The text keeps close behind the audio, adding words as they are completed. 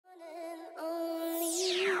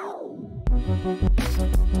Hey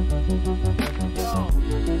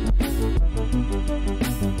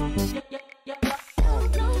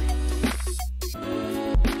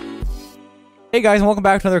guys, and welcome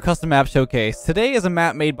back to another custom map showcase. Today is a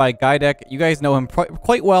map made by Guydek. You guys know him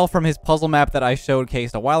quite well from his puzzle map that I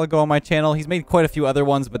showcased a while ago on my channel. He's made quite a few other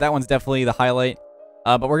ones, but that one's definitely the highlight.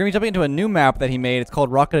 But we're going to be jumping into a new map that he made. It's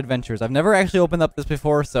called Rocket Adventures. I've never actually opened up this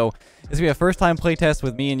before, so this is going to be a first-time playtest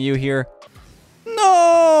with me and you here.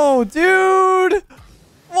 No, dude!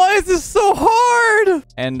 Why is this so hard?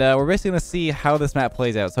 And we're basically going to see how this map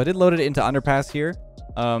plays out. So I did load it into Underpass here,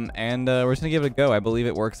 and we're just going to give it a go. I believe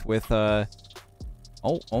it works with...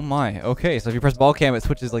 Oh my. Okay, so if you press ball cam, it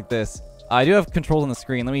switches like this. I do have controls on the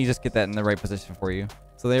screen. Let me just get that in the right position for you.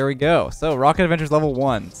 So there we go. So Rocket Adventures level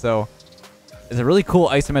 1. So it's a really cool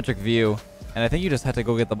isometric view. And I think you just have to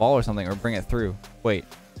go get the ball or something or bring it through. Wait.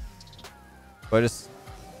 Do I just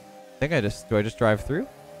drive through?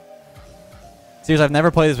 Seriously, I've never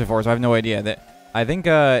played this before, so I have no idea. I think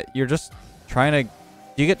you're just trying to...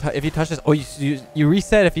 Do you get... If you touch this... Oh, you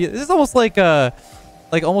reset if you... This is almost like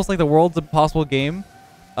almost like the World's Impossible game.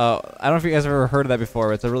 I don't know if you guys have ever heard of that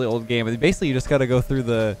before. It's a really old game. But basically, you just got to go through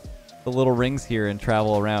the little rings here and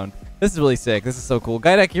travel around. This is really sick. This is so cool.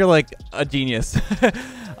 Guydek, you're like a genius.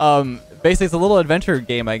 Basically, it's a little adventure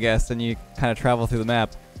game, I guess, and you kind of travel through the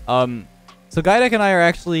map. So Guydek and I are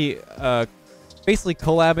actually basically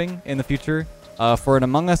collabing in the future for an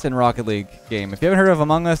Among Us and Rocket League game. If you haven't heard of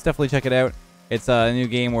Among Us, definitely check it out. It's a new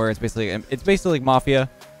game where it's basically like Mafia,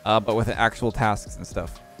 but with actual tasks and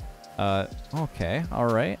stuff. Okay, all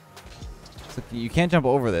right. So you can't jump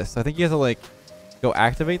over this. So I think you have to like go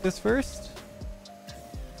activate this first.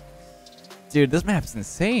 Dude, this map's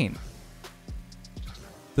insane.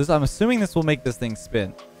 I'm assuming this will make this thing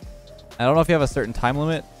spin. I don't know if you have a certain time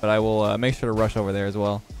limit, but I will make sure to rush over there as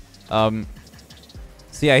well. So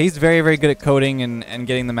yeah, he's very, very good at coding and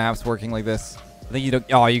getting the maps working like this. I think you don't...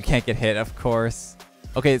 Oh, you can't get hit, of course.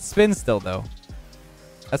 Okay, it spins still, though.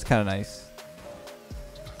 That's kind of nice.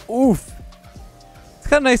 Oof. It's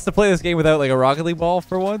kind of nice to play this game without, like, a Rocket League ball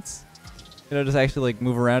for once. You know, just actually, like,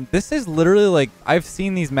 move around. This is literally, like... I've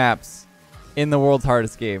seen these maps in the world's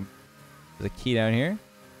hardest game. There's a key down here.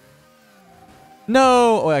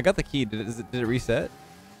 No! Oh, I got the key. Did it reset?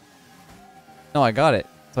 No, I got it.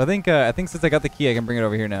 So I think since I got the key, I can bring it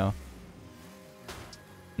over here now.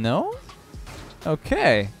 No?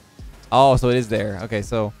 Okay. Oh, so it is there. Okay,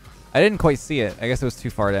 so I didn't quite see it. I guess it was too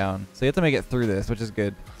far down. So you have to make it through this, which is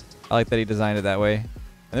good. I like that he designed it that way. And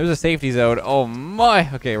there's a safety zone. Oh my.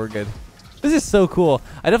 Okay, we're good. This is so cool.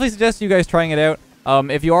 I definitely suggest you guys trying it out.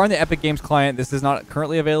 If you are on the Epic Games client, this is not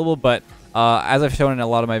currently available, but as I've shown in a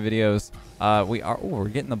lot of my videos, we're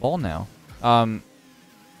getting the ball now.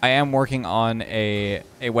 I am working on a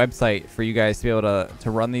website for you guys to be able to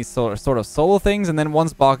run these sort of solo things, and then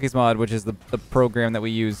once BalkiesMod, which is the program that we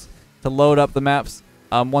use to load up the maps,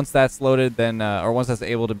 once that's loaded, then or once that's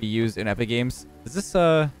able to be used in Epic Games. Is this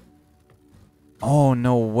Oh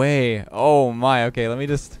no way! Oh my! Okay, let me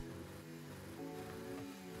just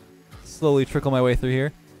slowly trickle my way through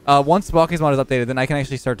here. Once BalkiesMod is updated, then I can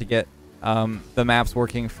actually start to get the maps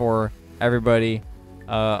working for everybody.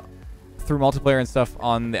 Through multiplayer and stuff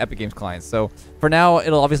on the Epic Games clients. So for now,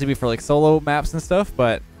 it'll obviously be for like solo maps and stuff,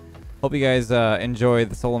 but hope you guys enjoy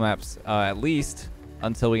the solo maps at least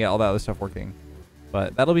until we get all that other stuff working.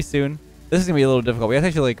 But that'll be soon. This is gonna be a little difficult. We have to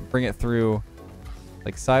actually like bring it through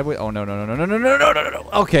like sideways. Oh no.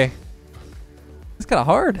 Okay, it's kind of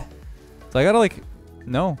hard. So I gotta like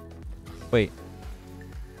no. Wait,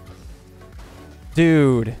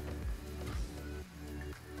 dude.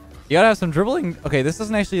 You gotta have some dribbling. Okay, this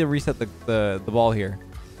doesn't actually reset the ball here.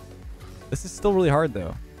 This is still really hard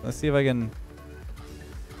though. Let's see if I can.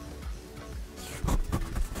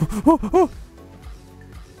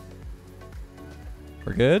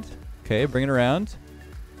 We're good. Okay, bring it around.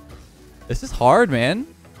 This is hard, man.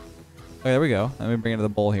 Okay, there we go. Let me bring it to the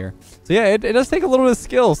bowl here. So yeah, it does take a little bit of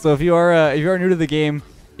skill. So if you are new to the game,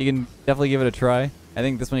 you can definitely give it a try. I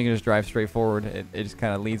think this one you can just drive straight forward. It just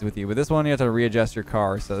kind of leads with you. But this one you have to readjust your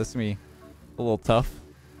car. So this is going to be a little tough.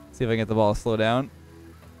 See if I can get the ball to slow down.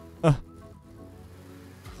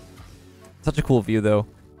 Such a cool view, though.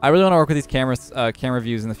 I really want to work with these camera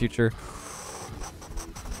views in the future.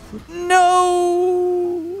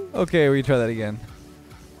 No! Okay, we can try that again.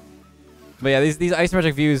 But yeah, these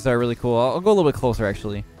isometric views are really cool. I'll go a little bit closer,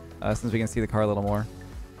 actually, since we can see the car a little more.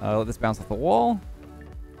 Let this bounce off the wall.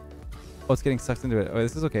 Oh, it's getting sucked into it. Oh,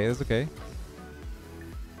 this is okay. This is okay.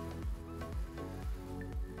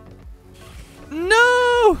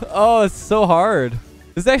 No! Oh, it's so hard.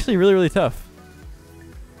 This is actually really, really tough.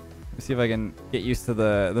 see if I can get used to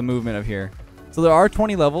the movement of here. So there are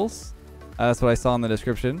 20 levels. That's what I saw in the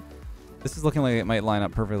description. This is looking like it might line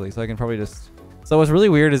up perfectly, so I can probably just... So what's really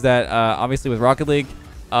weird is that, obviously with Rocket League,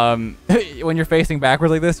 when you're facing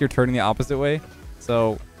backwards like this, you're turning the opposite way.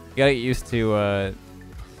 So you gotta get used to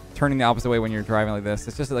turning the opposite way when you're driving like this.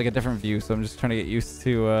 It's just like a different view, so I'm just trying to get used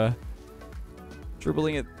to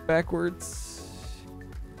dribbling it backwards.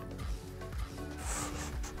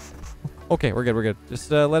 Okay, we're good, we're good.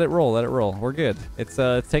 Just let it roll, let it roll. We're good. It's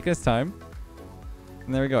taking its time.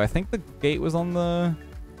 And there we go. I think the gate was on the...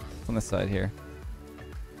 on this side here.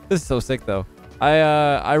 This is so sick though.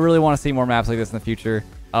 I really want to see more maps like this in the future.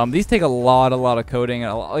 These take a lot of coding.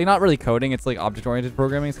 Not really coding. It's like object-oriented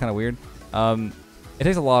programming. It's kind of weird. It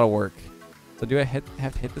takes a lot of work. So do I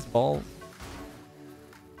have to hit this ball?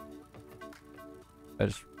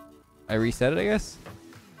 I reset it, I guess.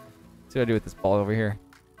 Let's see what I do with this ball over here.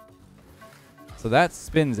 So that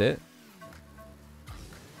spins it.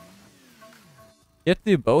 You have to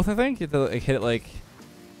do both, I think. You have to like, hit it like...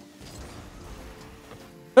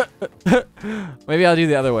 Maybe I'll do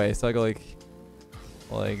the other way. So I go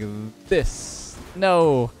like this.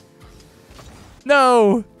 No.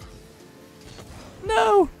 No.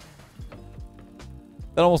 No.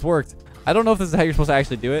 That almost worked. I don't know if this is how you're supposed to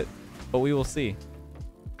actually do it, but we will see.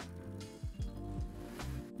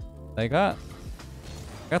 I got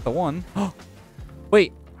the one.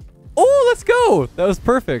 Wait. Oh, let's go. That was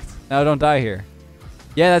perfect. Now don't die here.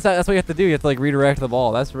 Yeah, that's what you have to do. You have to like redirect the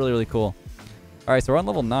ball. That's really, really cool. All right, so we're on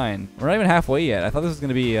level 9. We're not even halfway yet. I thought this was going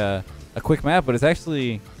to be a quick map, but it's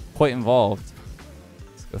actually quite involved.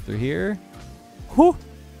 Let's go through here. Whew.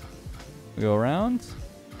 We go around.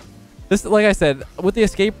 This, like I said, with the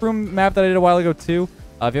escape room map that I did a while ago too,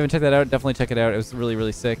 if you haven't checked that out, definitely check it out. It was really,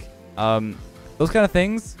 really sick. Those kind of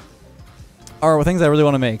things are things I really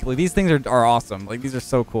want to make. Like these things are awesome. Like these are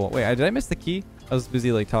so cool. Wait, did I miss the key? I was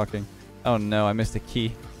busy like talking. Oh no, I missed a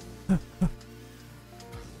key.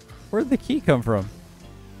 Where'd the key come from?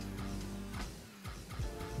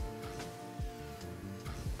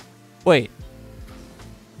 Wait.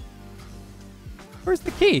 Where's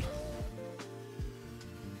the key?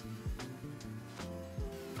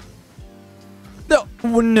 No.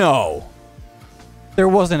 No. There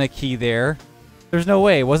wasn't a key there. There's no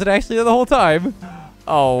way. Was it actually there the whole time?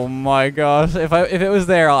 Oh my gosh. If it was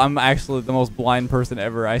there, I'm actually the most blind person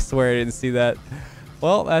ever. I swear I didn't see that.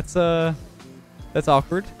 Well, that's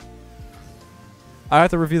awkward. I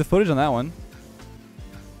have to review the footage on that one.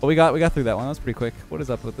 But we got through that one. That was pretty quick. What is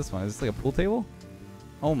up with this one? Is this like a pool table?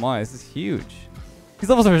 Oh my, this is huge. These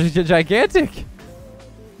levels are gigantic.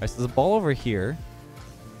 Alright, so there's a ball over here.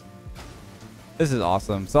 This is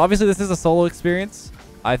awesome. So obviously this is a solo experience.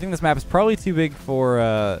 I think this map is probably too big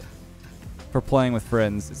for playing with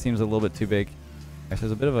friends. It seems a little bit too big. Alright, so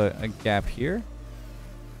there's a bit of a gap here.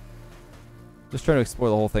 Just trying to explore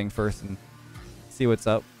the whole thing first and see what's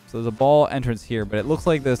up. So there's a ball entrance here, but it looks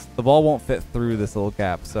like the ball won't fit through this little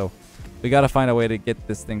gap. So we got to find a way to get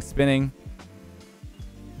this thing spinning.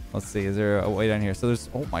 Let's see. Is there a way down here? So there's...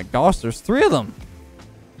 Oh my gosh, there's 3 of them.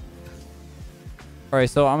 All right,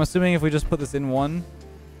 so I'm assuming if we just put this in one,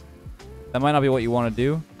 that might not be what you want to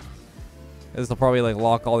do. This will probably like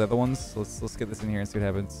lock all the other ones. So let's get this in here and see what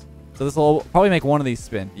happens. So this will probably make one of these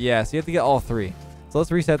spin. Yeah, so you have to get all 3. So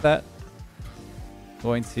let's reset that.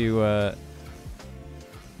 Going to...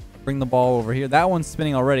 bring the ball over here. That one's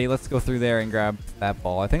spinning already. Let's go through there and grab that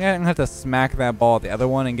ball. I think I'm gonna have to smack that ball at the other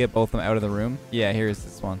one and get both of them out of the room. Yeah, here's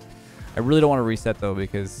this one. I really don't want to reset though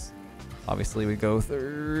because obviously we go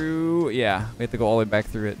through... Yeah, we have to go all the way back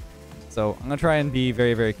through it. So I'm gonna try and be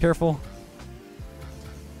very, very careful.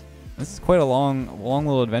 This is quite a long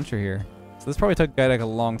little adventure here. So this probably took Gaidek a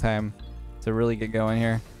long time to really get going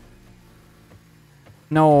here.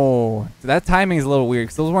 No, that timing is a little weird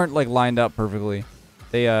because those weren't like lined up perfectly.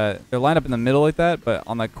 They're lined up in the middle like that, but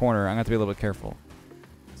on that corner, I'm gonna have to be a little bit careful.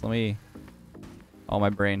 So let me... Oh, my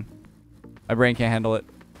brain. My brain can't handle it.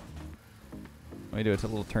 Let me do a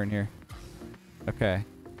little turn here. Okay.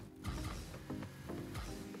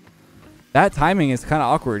 That timing is kind of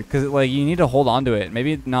awkward because like you need to hold on to it.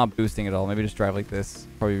 Maybe not boosting at all. Maybe just drive like this.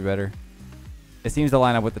 Probably be better. It seems to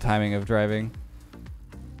line up with the timing of driving.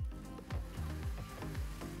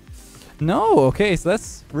 No, okay, so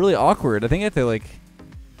that's really awkward. I think I have to like...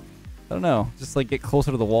 I don't know. Just like get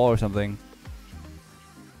closer to the wall or something.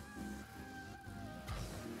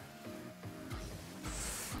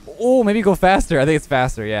 Oh, maybe go faster. I think it's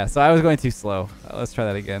faster. Yeah. So I was going too slow. Let's try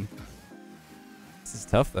that again. This is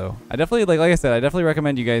tough though. I definitely like I said, I definitely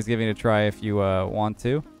recommend you guys giving it a try if you want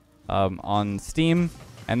to. On Steam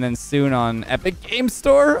and then soon on Epic Game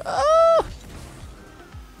Store. Ah!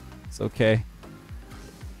 It's okay.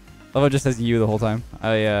 Love it just says you the whole time.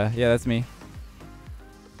 Yeah, that's me.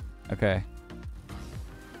 Okay.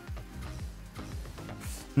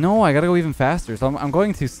 No, I gotta go even faster. So I'm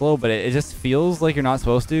going too slow, but it just feels like you're not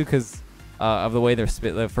supposed to because of the way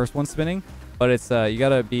the first one's spinning. But it's you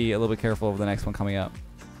gotta be a little bit careful of the next one coming up.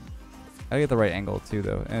 Gotta get the right angle too,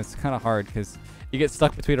 though, and it's kind of hard because you get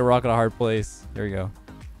stuck between a rock and a hard place. There we go.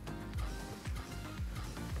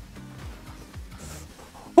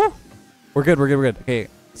 Woo! We're good. We're good. We're good. Okay.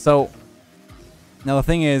 So now the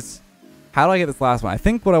thing is, how do I get this last one? I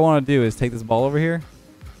think what I want to do is take this ball over here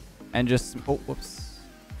and just whoops.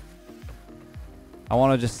 I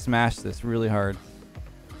want to just smash this really hard.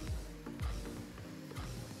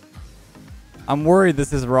 I'm worried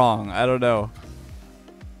this is wrong. I don't know.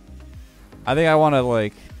 I think I want to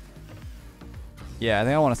like... Yeah, I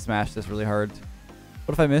think I want to smash this really hard.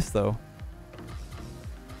 What if I miss though?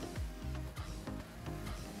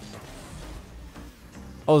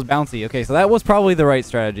 Oh, it's bouncy. Okay, so that was probably the right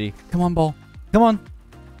strategy. Come on, ball. Come on.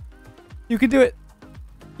 You can do it.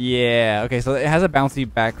 Yeah. Okay, so it has a bouncy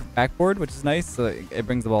backboard, which is nice. So it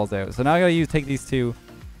brings the balls out. So now I gotta take these two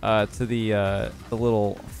to the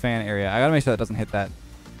little fan area. I gotta make sure that doesn't hit that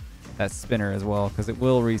spinner as well, because it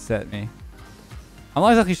will reset me. I'm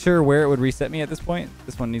not exactly sure where it would reset me at this point.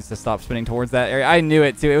 This one needs to stop spinning towards that area. I knew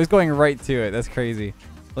it too. It was going right to it. That's crazy.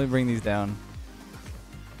 Let me bring these down.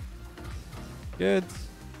 Good.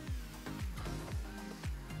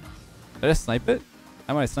 Did I just snipe it?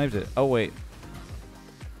 I might have sniped it. Oh, wait.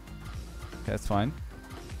 Okay, that's fine.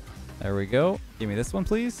 There we go. Give me this one,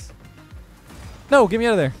 please. No, get me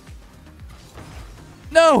out of there.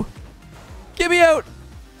 No! Get me out!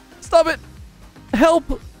 Stop it!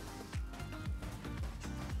 Help!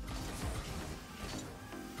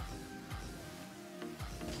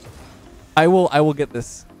 I will get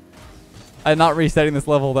this. I'm not resetting this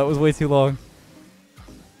level. That was way too long.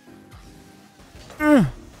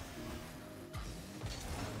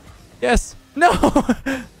 Yes. No.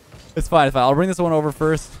 It's fine. It's fine. I'll bring this one over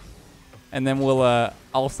first, and then we'll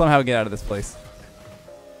I'll somehow get out of this place.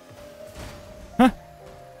 Huh.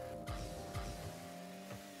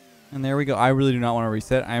 And there we go. I really do not want to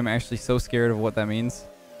reset. I am actually so scared of what that means.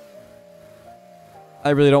 I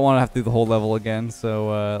really don't want to have to do the whole level again.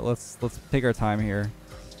 So let's take our time here.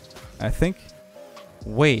 I think.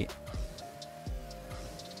 Wait.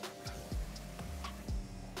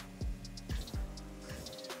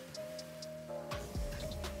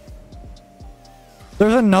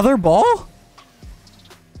 There's another ball?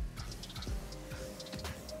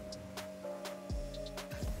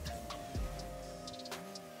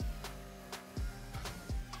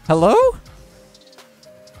 Hello?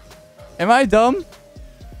 Am I dumb?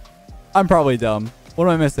 I'm probably dumb. What am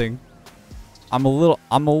I missing? I'm a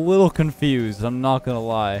little confused. I'm not gonna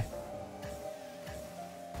lie.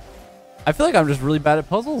 I feel like I'm just really bad at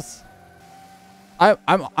puzzles. I'm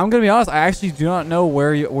gonna be honest. I actually do not know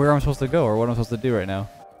where I'm supposed to go or what I'm supposed to do right now.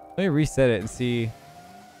 Let me reset it and see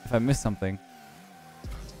if I missed something.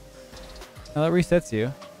 Now that resets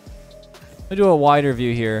you. Let me do a wider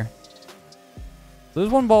view here. So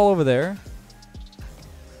there's one ball over there.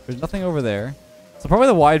 There's nothing over there. So probably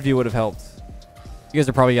the wide view would have helped. You guys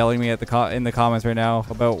are probably yelling at me in the comments right now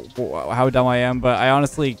about how dumb I am, but I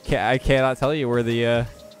honestly cannot tell you where the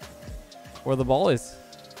ball is.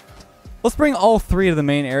 Let's bring all three to the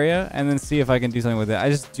main area and then see if I can do something with it. I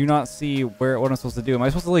just do not see what I'm supposed to do. Am I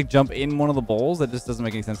supposed to like jump in one of the bowls? That just doesn't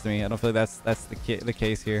make any sense to me. I don't feel like that's the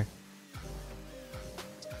case here.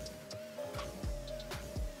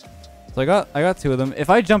 So I got two of them.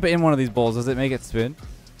 If I jump in one of these bowls, does it make it spin?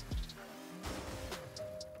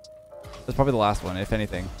 That's probably the last one, if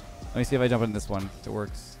anything. Let me see if I jump in this one. If it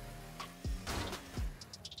works.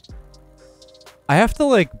 I have to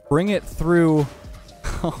like bring it through.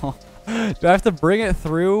 Do I have to bring it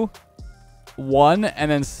through one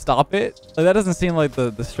and then stop it? Like, that doesn't seem like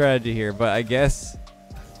the strategy here, but I guess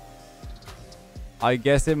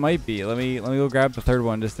it might be. Let me go grab the third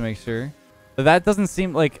one just to make sure. But that doesn't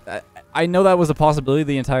seem like I know that was a possibility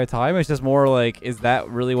the entire time. It's just more like, is that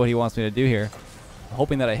really what he wants me to do here? I'm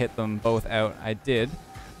hoping that I hit them both out. I did.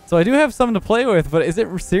 So I do have something to play with, but is it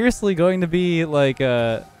seriously going to be like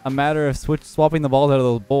a matter of swapping the balls out of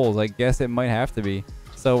those bowls? I guess it might have to be.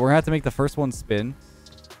 So we're gonna have to make the first one spin,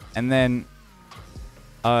 and then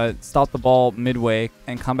stop the ball midway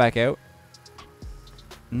and come back out.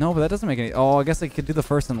 No, but that doesn't make any. Oh, I guess I could do the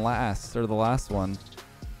first and last, or the last one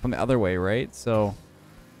from the other way, right? So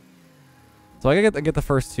I gotta get the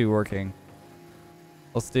first two working.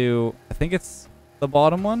 Let's do. I think it's the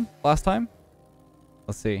bottom one last time.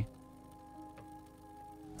 Let's see.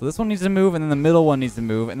 So this one needs to move, and then the middle one needs to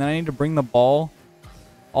move, and then I need to bring the ball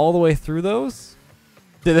all the way through those.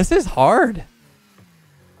 Dude, this is hard.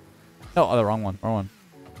 Oh, the wrong one. Wrong one.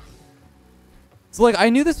 So, like, I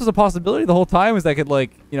knew this was a possibility the whole time, was I could, like,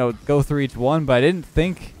 you know, go through each one, but I didn't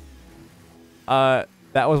think that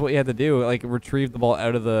was what you had to do, like, retrieve the ball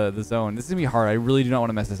out of the zone. This is going to be hard. I really do not want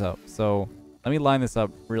to mess this up. So, let me line this up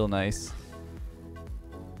real nice.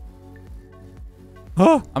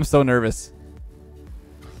 Oh, I'm so nervous.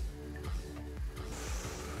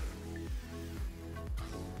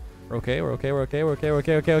 We're okay. We're okay. We're okay. We're okay. We're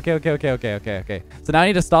okay. Okay. Okay. Okay. Okay. Okay. Okay. Okay. So now I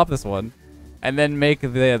need to stop this one, and then make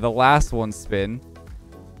the last one spin.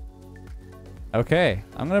 Okay.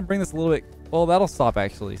 I'm gonna bring this a little bit. Well, that'll stop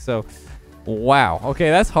actually. So, wow.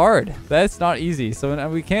 Okay, that's hard. That's not easy. So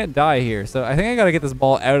we can't die here. So I think I gotta get this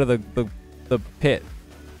ball out of the pit.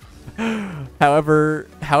 However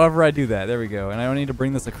I do that. There we go. And I don't need to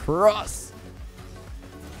bring this across.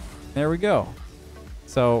 There we go.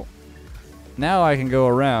 So now I can go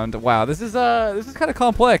around. Wow, this is kind of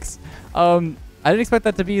complex. I didn't expect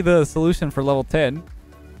that to be the solution for level 10.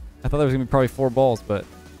 I thought there was gonna be probably 4 balls, but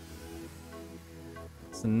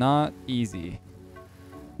it's not easy.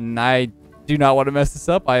 And I do not want to mess this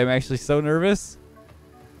up. I am actually so nervous.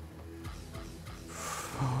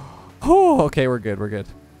 Oh, okay, we're good. We're good.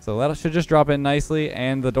 So that should just drop in nicely,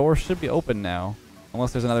 and the door should be open now,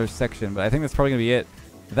 unless there's another section. But I think that's probably gonna be it.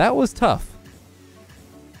 That was tough.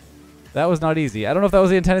 That was not easy. I don't know if that was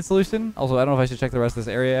the intended solution. Also, I don't know if I should check the rest of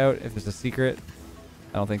this area out, if there's a secret.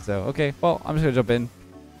 I don't think so. Okay, well, I'm just gonna jump in.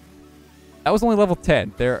 That was only level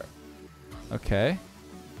 10. There. Okay.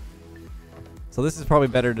 So this is probably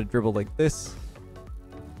better to dribble like this.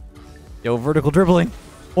 Yo, vertical dribbling.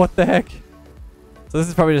 What the heck? So this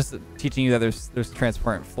is probably just teaching you that there's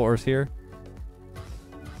transparent floors here.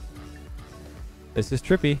 This is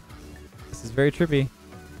trippy. This is very trippy.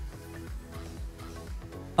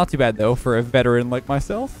 Not too bad, though, for a veteran like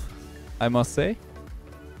myself, I must say.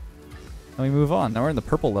 And we move on. Now we're in the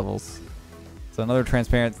purple levels. So another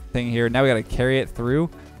transparent thing here. Now we got to carry it through.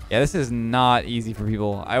 Yeah, this is not easy for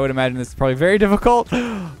people. I would imagine this is probably very difficult.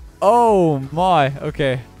 Oh, my.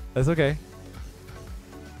 Okay. That's okay.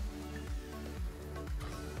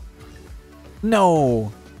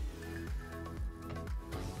 No.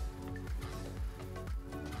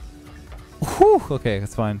 Whew. Okay,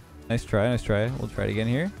 that's fine. Nice try, nice try. We'll try it again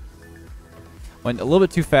here. Went a little bit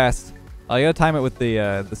too fast. I gotta time it with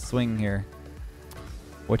the swing here,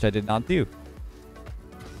 which I did not do.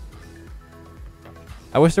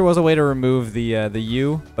 I wish there was a way to remove the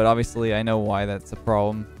U, but obviously I know why that's a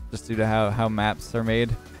problem, just due to how maps are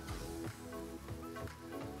made.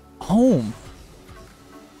 Home.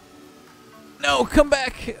 No, come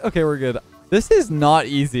back. Okay, we're good. This is not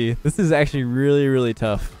easy. This is actually really, really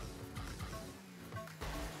tough.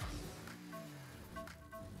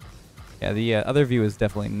 Yeah, the other view is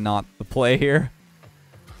definitely not the play here.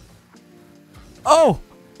 Oh,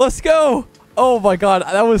 let's go. Oh my god,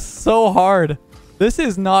 that was so hard. This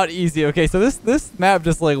is not easy. Okay, so this map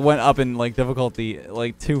just like went up in like difficulty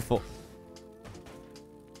like twofold.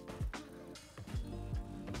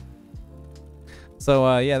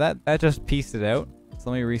 So yeah, that just pieced it out.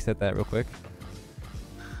 So let me reset that real quick.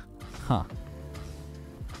 Huh.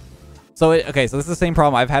 So okay, so this is the same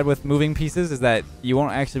problem I've had with moving pieces, is that you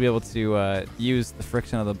won't actually be able to use the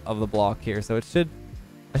friction of the block here. So I should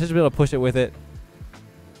be able to push it with it.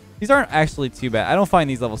 These aren't actually too bad. I don't find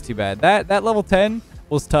these levels too bad. That level 10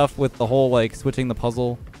 was tough with the whole like switching the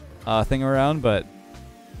puzzle thing around, but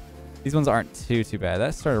these ones aren't too bad.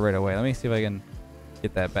 That started right away. Let me see if I can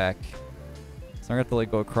get that back. So I'm gonna have to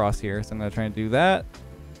like go across here. So I'm gonna try and do that.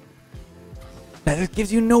 That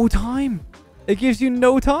gives you no time. It gives you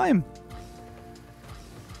no time.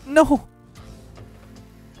 No.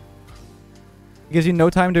 It gives you no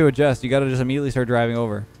time to adjust. You gotta just immediately start driving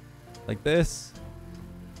over. Like this.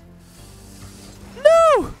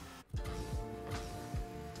 No!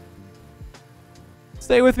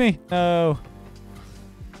 Stay with me. No.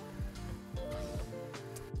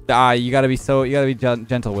 Ah, you gotta be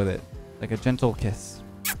gentle with it. Like a gentle kiss.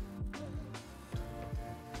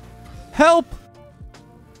 Help!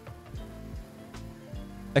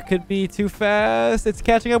 That could be too fast. It's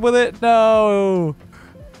catching up with it. No.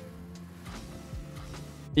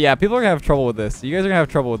 Yeah, people are gonna have trouble with this. You guys are gonna have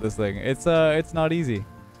trouble with this thing. It's not easy.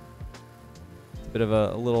 It's a bit of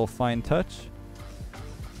a little fine touch.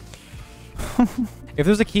 If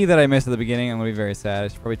there's a key that I missed at the beginning, I'm gonna be very sad. I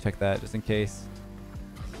should probably check that just in case.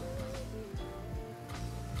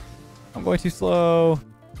 I'm going too slow.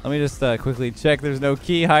 Let me just quickly check. There's no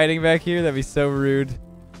key hiding back here. That'd be so rude.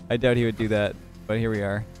 I doubt he would do that. But here we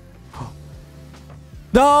are.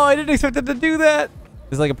 No, I didn't expect it to do that.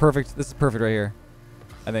 This is like a perfect. This is perfect right here.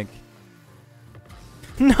 I think.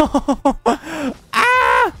 No.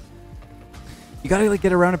 Ah! You gotta like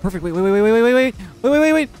get around it perfect. Wait.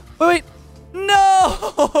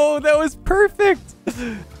 No, that was perfect. I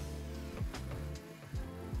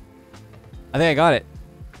think I got it.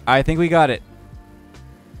 I think we got it.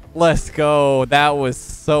 Let's go. That was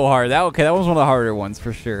so hard. That was one of the harder ones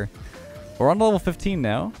for sure. We're on level 15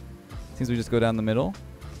 now. Seems we just go down the middle.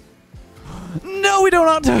 No, we don't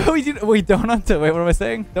want to. We don't want to. Wait, what am I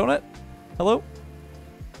saying? Donut? Hello?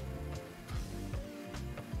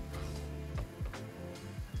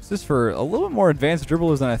 This is for a little bit more advanced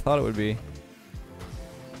dribblers than I thought it would be.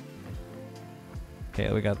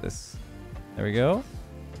 Okay, we got this. There we go.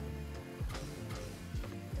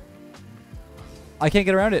 I can't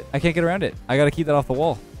get around it. I can't get around it. I gotta keep that off the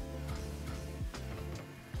wall.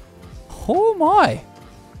 Oh my.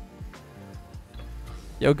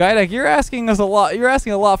 Yo, Gaidak, you're asking us a lot. You're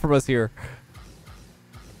asking a lot from us here.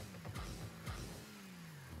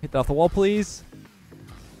 Hit that off the wall, please.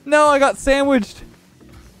 No, I got sandwiched.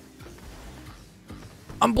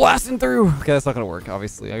 I'm blasting through. Okay, that's not gonna work,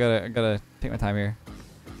 obviously. I gotta take my time here.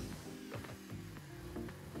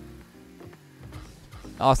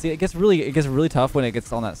 Oh, see, it gets really tough when it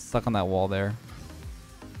gets on that stuck on that wall there.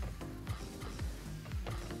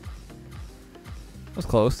 It was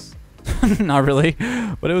close. Not really,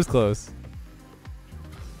 but it was close.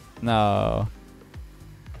 No.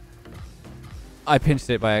 I pinched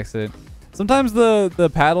it by accident. Sometimes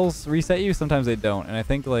the paddles reset you, sometimes they don't, and I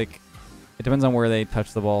think like it depends on where they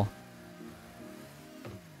touch the ball.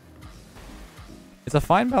 It's a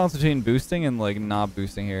fine balance between boosting and like not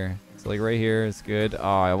boosting here. So like right here is good. Oh,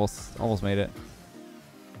 I almost made it.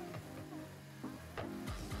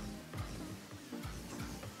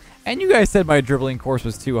 And you guys said my dribbling course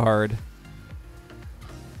was too hard.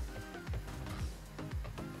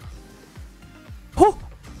 Oh,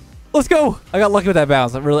 let's go! I got lucky with that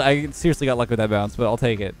bounce. I seriously got lucky with that bounce, but I'll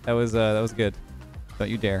take it. That was good. Don't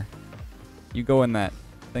you dare. You go in that.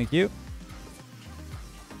 Thank you.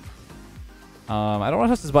 I don't want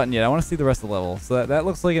to touch this button yet. I want to see the rest of the level. So that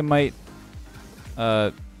looks like it might,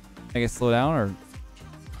 I guess, slow down or.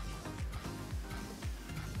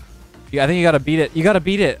 Yeah, I think you gotta beat it. You gotta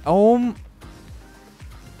beat it. You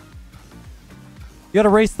gotta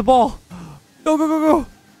race the ball. Go, go, go, go.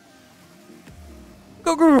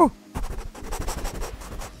 Go, go, go.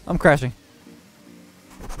 I'm crashing.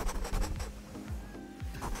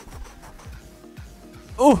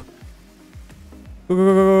 Oh. Go, go,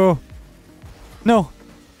 go, go, go. No.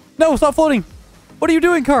 No, stop floating. What are you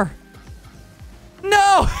doing, car?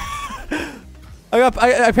 No.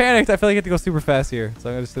 I panicked. I feel like I have to go super fast here. So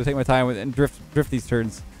I'm just going to take my time and drift these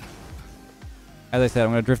turns. As I said,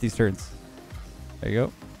 I'm going to drift these turns. There you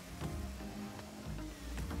go.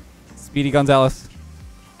 Speedy Gonzalez.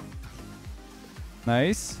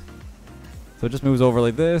 Nice. So it just moves over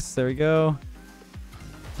like this. There we go.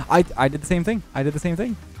 I did the same thing. I did the same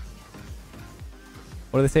thing.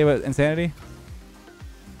 What do they say about insanity?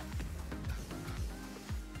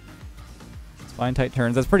 It's fine, tight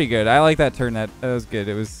turns. That's pretty good. I like that turn. That was good.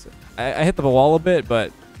 It was. I hit the wall a bit,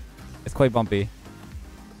 but it's quite bumpy.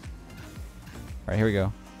 All right, here we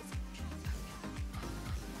go.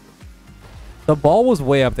 The ball was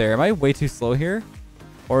way up there. Am I way too slow here?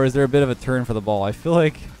 Or is there a bit of a turn for the ball? I feel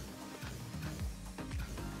like...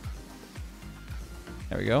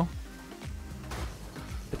 There we go.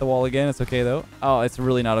 Hit the wall again. It's okay, though. Oh, it's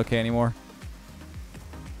really not okay anymore.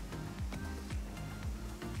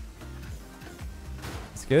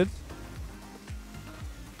 It's good.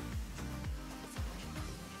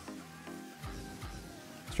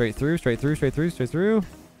 Straight through, straight through, straight through, straight through.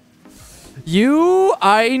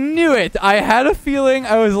 I knew it. I had a feeling.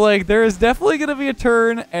 I was like, there is definitely going to be a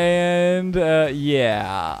turn. And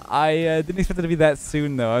yeah, I didn't expect it to be that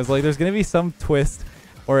soon, though. I was like, there's going to be some twist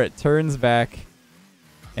where it turns back.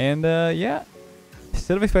 And yeah,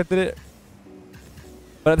 should have expected it.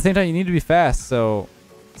 But at the same time, you need to be fast. So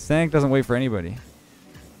Sonic doesn't wait for anybody.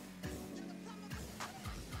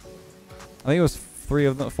 I think it was 4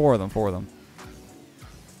 of them.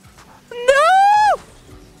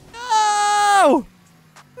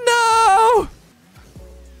 No!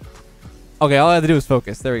 Okay, all I had to do was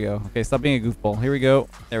focus. There we go. Okay, stop being a goofball. Here we go.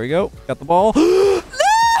 There we go. Got the ball.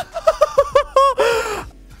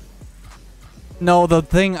 No, the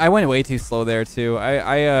thing... I went way too slow there, too.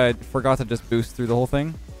 I forgot to just boost through the whole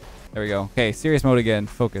thing. There we go. Okay, serious mode again.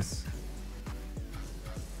 Focus.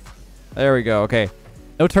 There we go. Okay.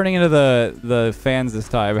 No turning into the fans this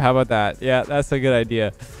time. How about that? Yeah, that's a good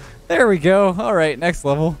idea. There we go. All right, next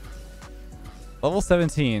level. Level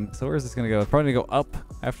 17. So where is this going to go? It's probably going to go up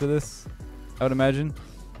after this, I would imagine.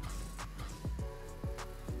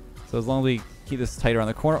 So as long as we keep this tight around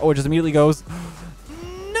the corner. Oh, it just immediately goes.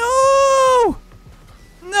 No!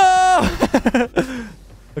 No!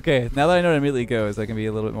 Okay, now that I know it immediately goes, I can be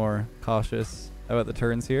a little bit more cautious about the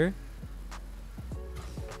turns here.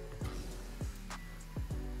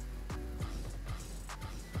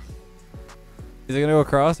 Is it going to go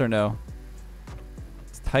across or no?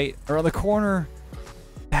 It's tight around the corner.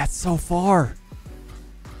 That's so far.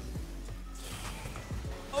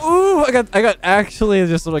 Ooh, I got actually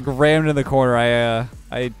just like rammed in the corner.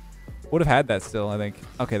 I would have had that still, I think.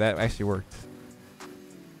 Okay, that actually worked.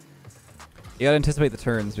 You gotta anticipate the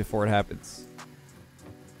turns before it happens.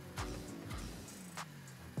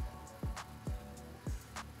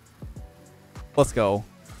 Let's go.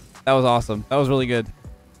 That was awesome. That was really good.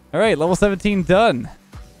 All right, level 17 done.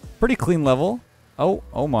 Pretty clean level.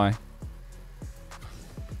 Oh my.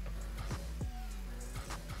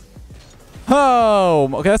 Oh,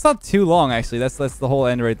 okay, that's not too long actually. That's the whole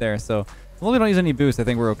end right there. So as long as we don't use any boost, I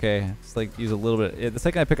think we're okay. Just like use a little bit. The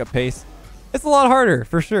second I pick up pace, it's a lot harder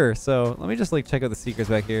for sure. So let me just like check out the secrets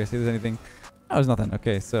back here. See if there's anything. Oh, there's nothing.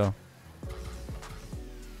 Okay, so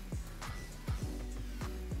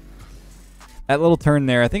that little turn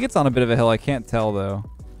there, I think it's on a bit of a hill. I can't tell though.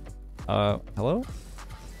 Hello?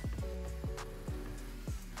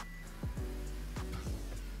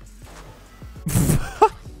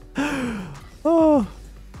 Oh,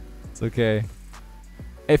 it's okay.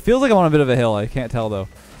 It feels like I'm on a bit of a hill. I can't tell though.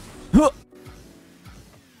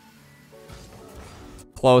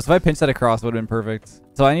 Close. If I pinched that across, it would have been perfect.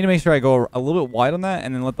 So I need to make sure I go a little bit wide on that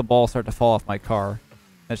and then let the ball start to fall off my car.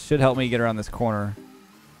 That should help me get around this corner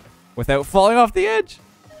without falling off the edge.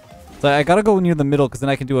 So I gotta go near the middle because then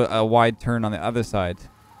I can do a wide turn on the other side.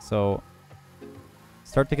 So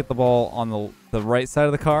start to get the ball on the right side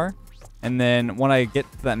of the car. And then when I get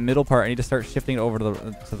to that middle part, I need to start shifting it over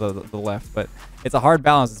to the left. But it's a hard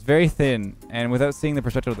balance. It's very thin. And without seeing the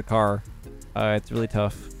perspective of the car, it's really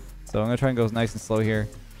tough. So I'm going to try and go nice and slow here.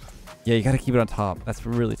 Yeah, you got to keep it on top. That's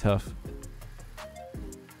really tough.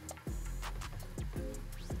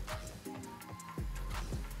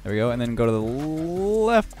 There we go. And then go to the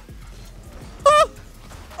left. Oh!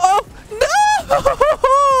 Oh, no!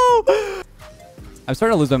 I'm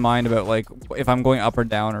starting to lose my mind about like if I'm going up or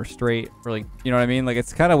down or straight or like, you know what I mean? Like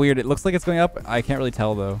it's kind of weird. It looks like it's going up. I can't really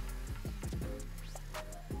tell though.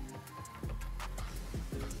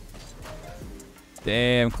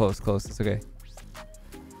 Damn, close. It's okay.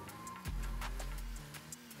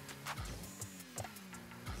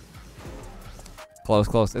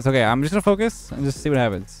 Close. It's okay. I'm just gonna focus and just see what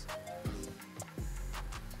happens.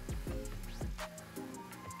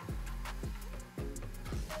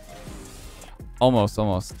 Almost.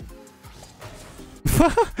 So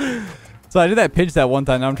I did that pinch that one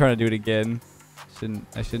time. Now I'm trying to do it again.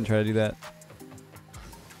 I shouldn't try to do that.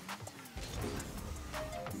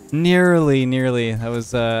 Nearly. That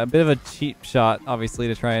was a bit of a cheap shot, obviously,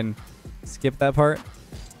 to try and skip that part.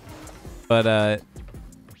 But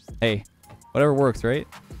hey, whatever works, right?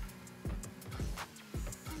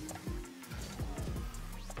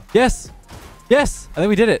 Yes. I think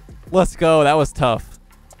we did it. Let's go. That was tough.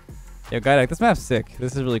 Yo, Guy, this map's sick.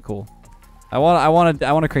 This is really cool. I want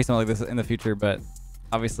to create something like this in the future, but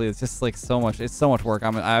obviously it's just like so much. It's so much work.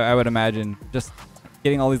 I would imagine just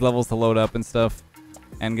getting all these levels to load up and stuff,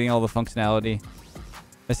 and getting all the functionality.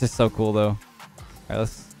 It's just so cool, though. All right,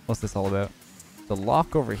 what's this all about? The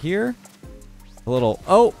lock over here. A little.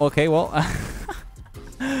 Oh, okay. Well,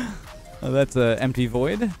 oh, that's an empty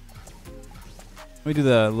void. Let me do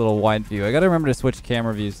the little wide view. I gotta remember to switch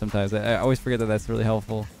camera views sometimes. I always forget that that's really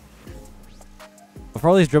helpful. But for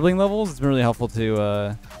all these dribbling levels, it's been really helpful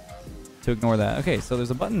to ignore that. Okay, so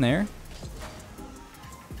there's a button there.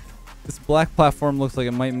 This black platform looks like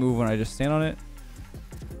it might move when I just stand on it.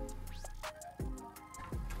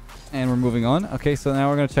 And we're moving on. Okay, so now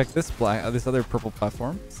we're gonna check this this other purple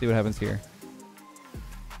platform. See what happens here.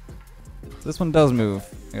 So this one does move.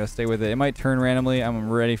 I gotta stay with it. It might turn randomly. I'm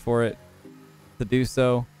ready for it to do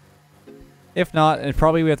so. If not, and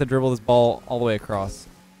probably we have to dribble this ball all the way across,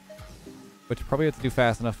 which probably have to do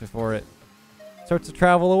fast enough before it starts to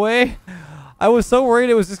travel away. I was so worried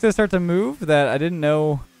it was just gonna start to move that I didn't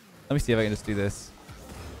know. Let me see if I can just do this.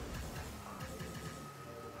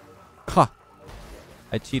 Ha!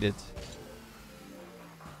 I cheated.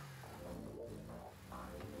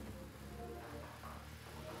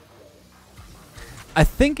 I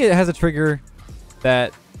think it has a trigger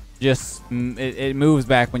that just it moves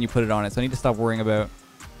back when you put it on it. So I need to stop worrying about.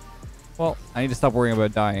 Well, I need to stop worrying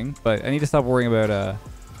about dying, but I need to stop worrying about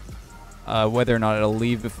whether or not it'll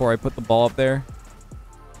leave before I put the ball up there.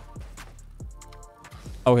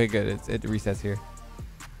 Okay, good. It resets here.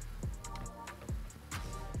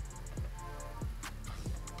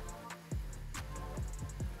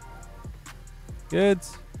 Good.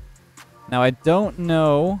 Now, I don't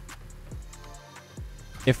know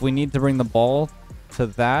if we need to bring the ball to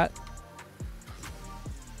that.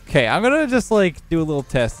 Okay, I'm gonna just like do a little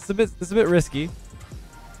test. It's a bit risky,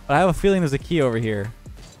 but I have a feeling there's a key over here.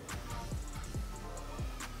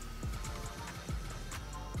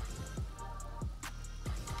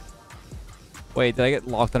 Wait, did I get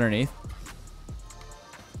locked underneath?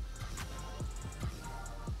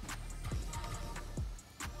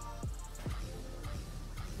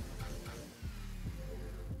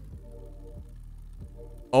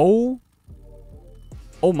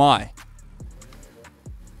 Oh my.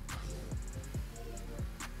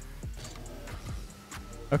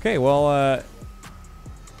 Okay, well,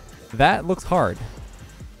 that looks hard.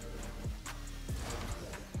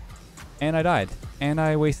 And I died. And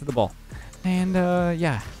I wasted the ball. And,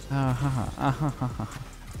 yeah.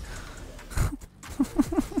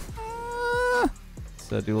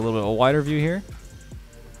 So do a little bit of a wider view here.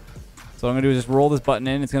 So what I'm gonna do is just roll this button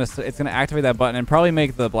in. It's gonna activate that button and probably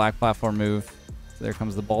make the black platform move. So there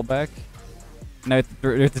comes the ball back. Now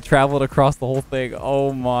we have to travel it across the whole thing.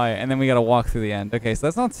 Oh my! And then we gotta walk through the end. Okay, so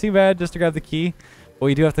that's not too bad just to grab the key, but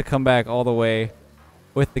we do have to come back all the way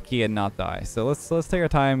with the key and not die. So let's take our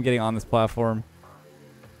time getting on this platform.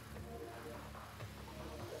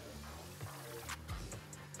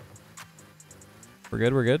 We're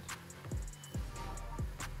good. We're good.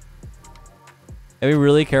 Gotta be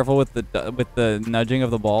really careful with the nudging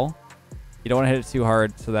of the ball. You don't want to hit it too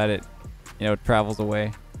hard so that it, you know, travels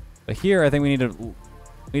away. But here, I think we need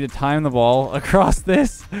to time the ball across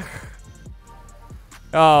this.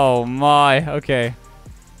 Oh my! Okay.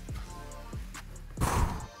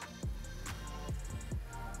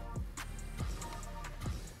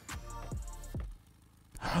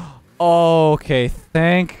 Okay,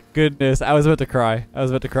 thank goodness. I was about to cry. I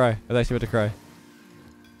was actually about to cry.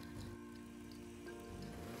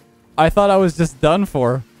 I thought I was just done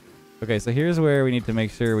for. Okay, so here's where we need to make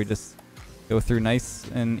sure we just go through nice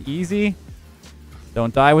and easy.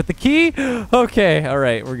 Don't die with the key. Okay, all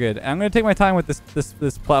right, we're good. I'm gonna take my time with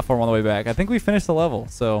this platform on the way back. I think we finished the level,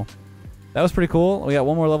 so that was pretty cool. We got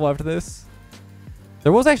one more level after this.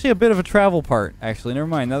 There was actually a bit of a travel part. Actually, never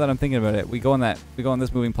mind. Now that I'm thinking about it, we go on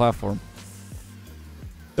this moving platform.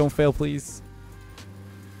 Don't fail, please.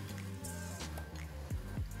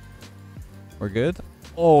 We're good.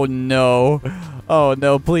 Oh no! Oh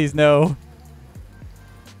no! Please no!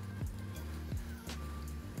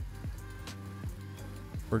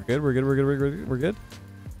 We're good. We're good. We're good. We're good. We're good.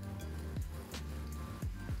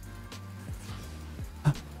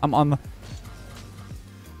 I'm on the.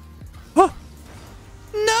 Oh!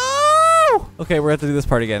 No! Okay, we're gonna have to do this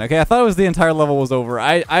part again. Okay, I thought it was the entire level was over.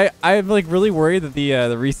 I'm like really worried that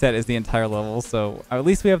the reset is the entire level. So at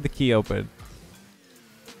least we have the key open.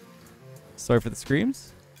 Sorry for the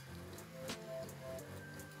screams.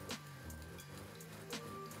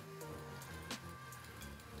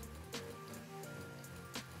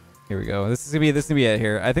 Here we go. This is gonna be it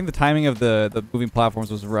here. I think the timing of the moving platforms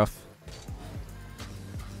was rough.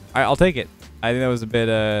 All right, I'll take it. I think that was a bit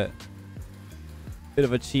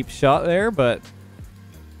of a cheap shot there, but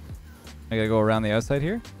I gotta go around the outside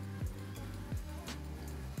here.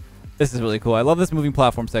 This is really cool. I love this moving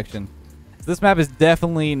platform section. So this map is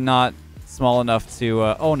definitely not small enough to...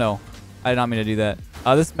 oh no, I did not mean to do that.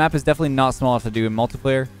 This map is definitely not small enough to do in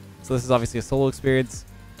multiplayer. So this is obviously a solo experience,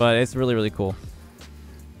 but it's really, really cool.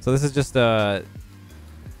 So this is just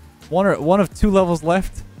one of two levels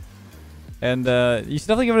left. And you should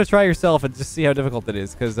definitely give it a try yourself and just see how difficult it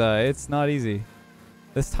is, because it's not easy.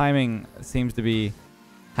 This timing seems to be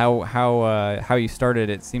how you started.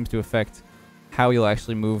 It seems to affect how you'll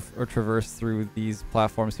actually move or traverse through these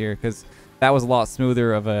platforms here, because that was a lot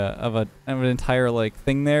smoother of an entire like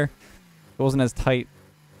thing there. It wasn't as tight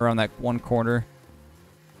around that one corner.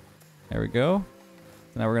 There we go.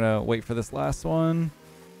 Now we're gonna wait for this last one.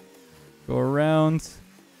 Go around.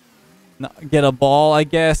 No, get a ball, I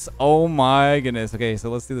guess. Oh my goodness. Okay, so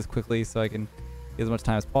let's do this quickly so I can get as much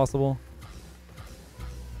time as possible.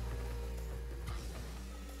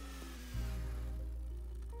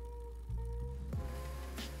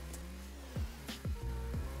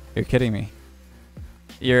 You're kidding me.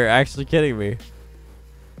 You're actually kidding me.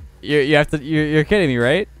 You're kidding me,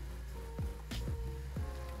 right?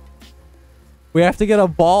 We have to get a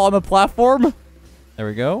ball on the platform? There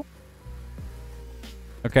we go.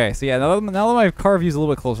 Okay, so yeah, now that my car view's a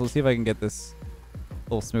little bit closer, let's see if I can get this a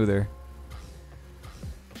little smoother.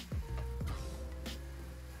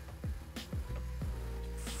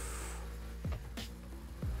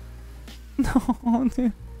 No,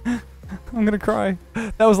 dude. I'm gonna cry.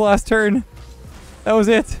 That was the last turn. That was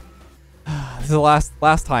it. This is the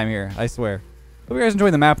last time here, I swear. Hope you guys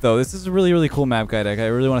enjoyed the map, though. This is a really, really cool map, Guidek. I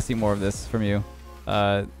really want to see more of this from you.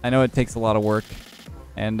 I know it takes a lot of work.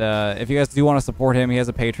 And if you guys do want to support him, he has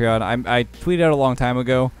a Patreon. I tweeted out a long time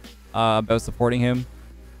ago about supporting him.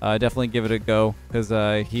 Definitely give it a go,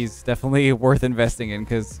 because he's definitely worth investing in,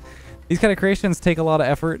 because these kind of creations take a lot of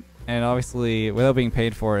effort. And obviously, without being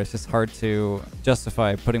paid for it, it's just hard to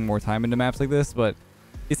justify putting more time into maps like this. But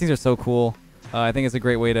these things are so cool. I think it's a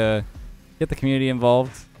great way to get the community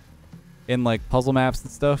involved in like puzzle maps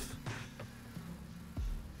and stuff.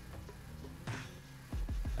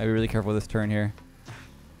 I'd be really careful with this turn here.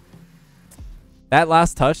 That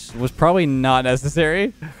last touch was probably not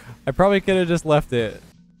necessary. I probably could have just left it.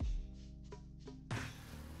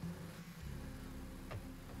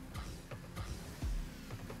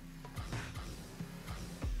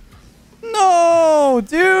 No,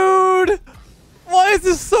 dude! Why is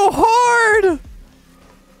this so hard?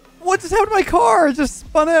 What just happened to my car? It just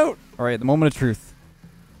spun out. All right, the moment of truth.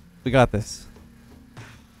 We got this.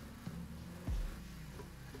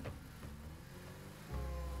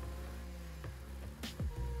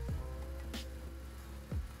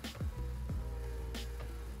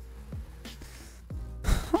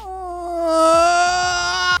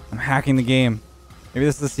 I'm hacking the game. Maybe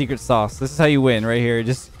this is the secret sauce. This is how you win right here.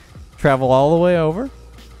 Just travel all the way over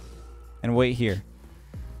and wait here.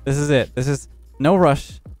 This is it. This is no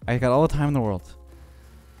rush. I got all the time in the world.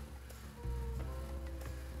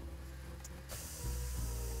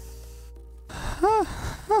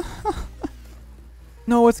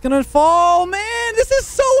 No, it's gonna fall, man. This is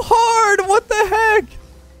so hard. What the heck?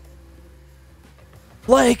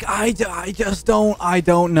 Like, I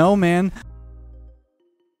don't know, man.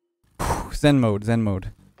 Zen mode, Zen mode.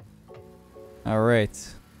 All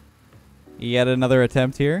right. Yet another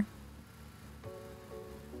attempt here.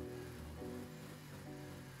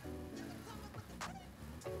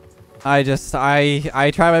 I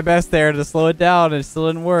tried my best there to slow it down and it still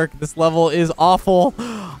didn't work. This level is awful.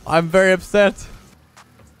 I'm very upset.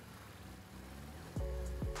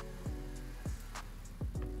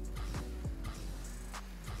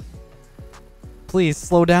 Please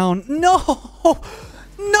slow down. No!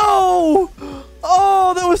 No!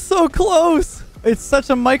 Oh, that was so close. It's such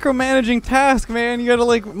a micromanaging task, man. You gotta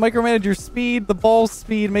like micromanage your speed, the ball's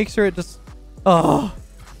speed, make sure it just... Oh,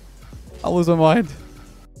 I'll lose my mind.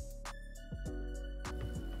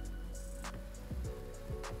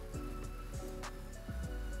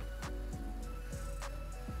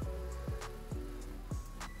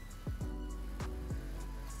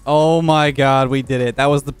 Oh my god, we did it. That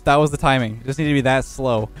was the timing. It just needed to be that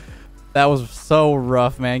slow. That was so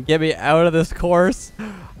rough, man. Get me out of this course.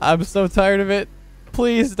 I'm so tired of it.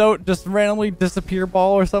 Please don't just randomly disappear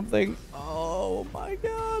ball or something. Oh my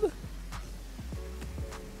god.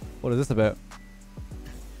 What is this about?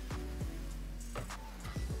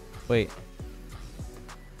 Wait.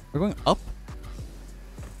 We're going up?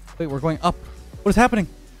 Wait, we're going up. What is happening?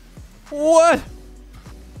 What?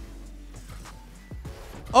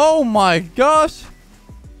 Oh my gosh.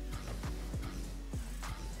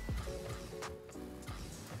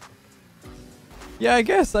 Yeah, I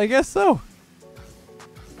guess so.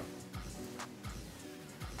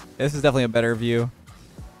 This is definitely a better view.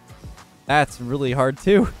 That's really hard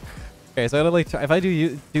too. Okay, so I gotta like if I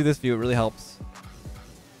do this view, it really helps.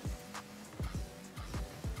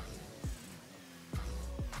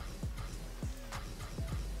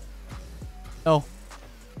 Oh.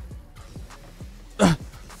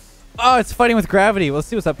 Oh, it's fighting with gravity. Let's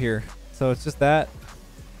see what's up here. So it's just that.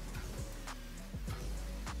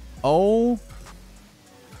 Oh.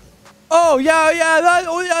 Oh yeah,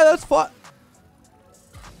 that's fine.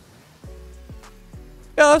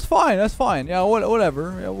 Yeah, that's fine. That's fine. Yeah,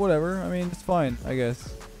 whatever. Yeah, whatever. I mean, it's fine, I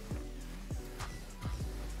guess.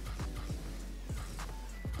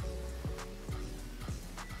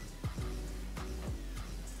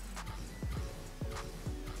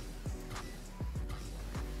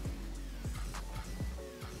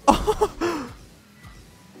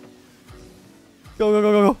 Go, go,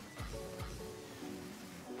 go, go, go.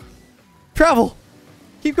 Travel.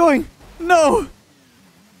 Keep going. No.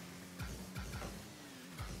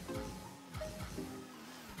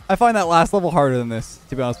 I find that last level harder than this,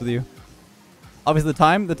 to be honest with you. Obviously, the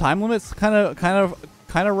time limit's kind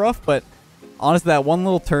of rough, but honestly, that one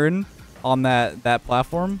little turn on that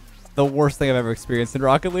platform, the worst thing I've ever experienced in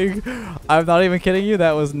Rocket League. I'm not even kidding you.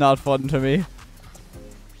 That was not fun to me.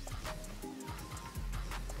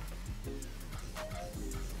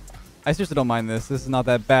 I seriously don't mind this. This is not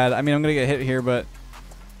that bad. I mean, I'm gonna get hit here, but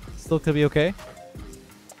still could be okay.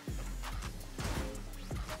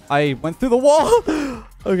 I went through the wall.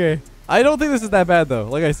 Okay. I don't think this is that bad, though.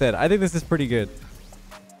 Like I said, I think this is pretty good.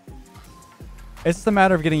 It's just a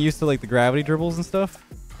matter of getting used to, like, the gravity dribbles and stuff.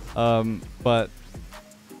 But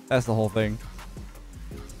that's the whole thing.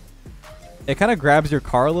 It kind of grabs your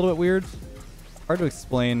car a little bit weird. Hard to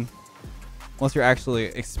explain unless you're actually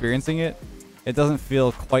experiencing it. It doesn't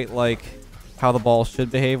feel quite like how the ball should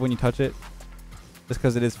behave when you touch it. Just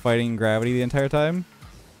because it is fighting gravity the entire time.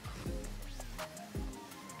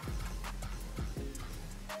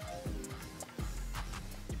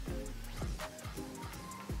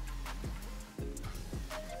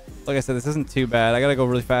 Like I said, this isn't too bad. I gotta go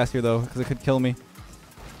really fast here, though, because it could kill me.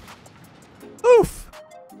 Oof!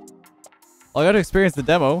 Well, I gotta experience the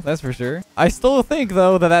demo, that's for sure. I still think,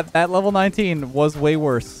 though, that level 19 was way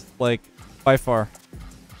worse. Like, by far.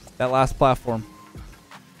 That last platform.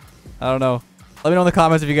 I don't know. Let me know in the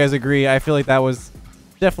comments if you guys agree. I feel like that was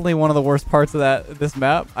definitely one of the worst parts of this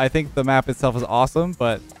map. I think the map itself is awesome,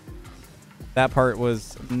 but that part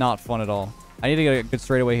was not fun at all. I need to get a good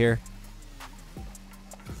straightaway here.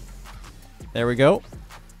 There we go.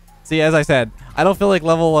 See, as I said, I don't feel like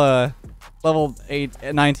level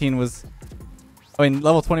 19 was... I mean,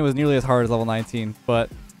 level 20 was nearly as hard as level 19, but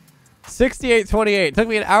 68:28 took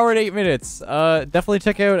me an hour and 8 minutes. Definitely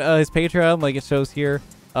check out his Patreon, like it shows here.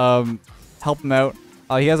 Help him out.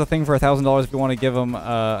 He has a thing for $1,000 if you want to give him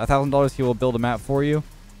 $1,000. He will build a map for you.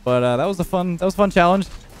 But that was a fun challenge.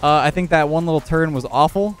 I think that one little turn was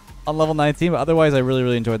awful on level 19, but otherwise I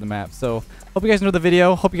really enjoyed the map. So hope you guys enjoyed the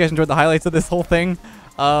video. Hope you guys enjoyed the highlights of this whole thing.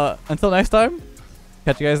 Until next time,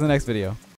 catch you guys in the next video.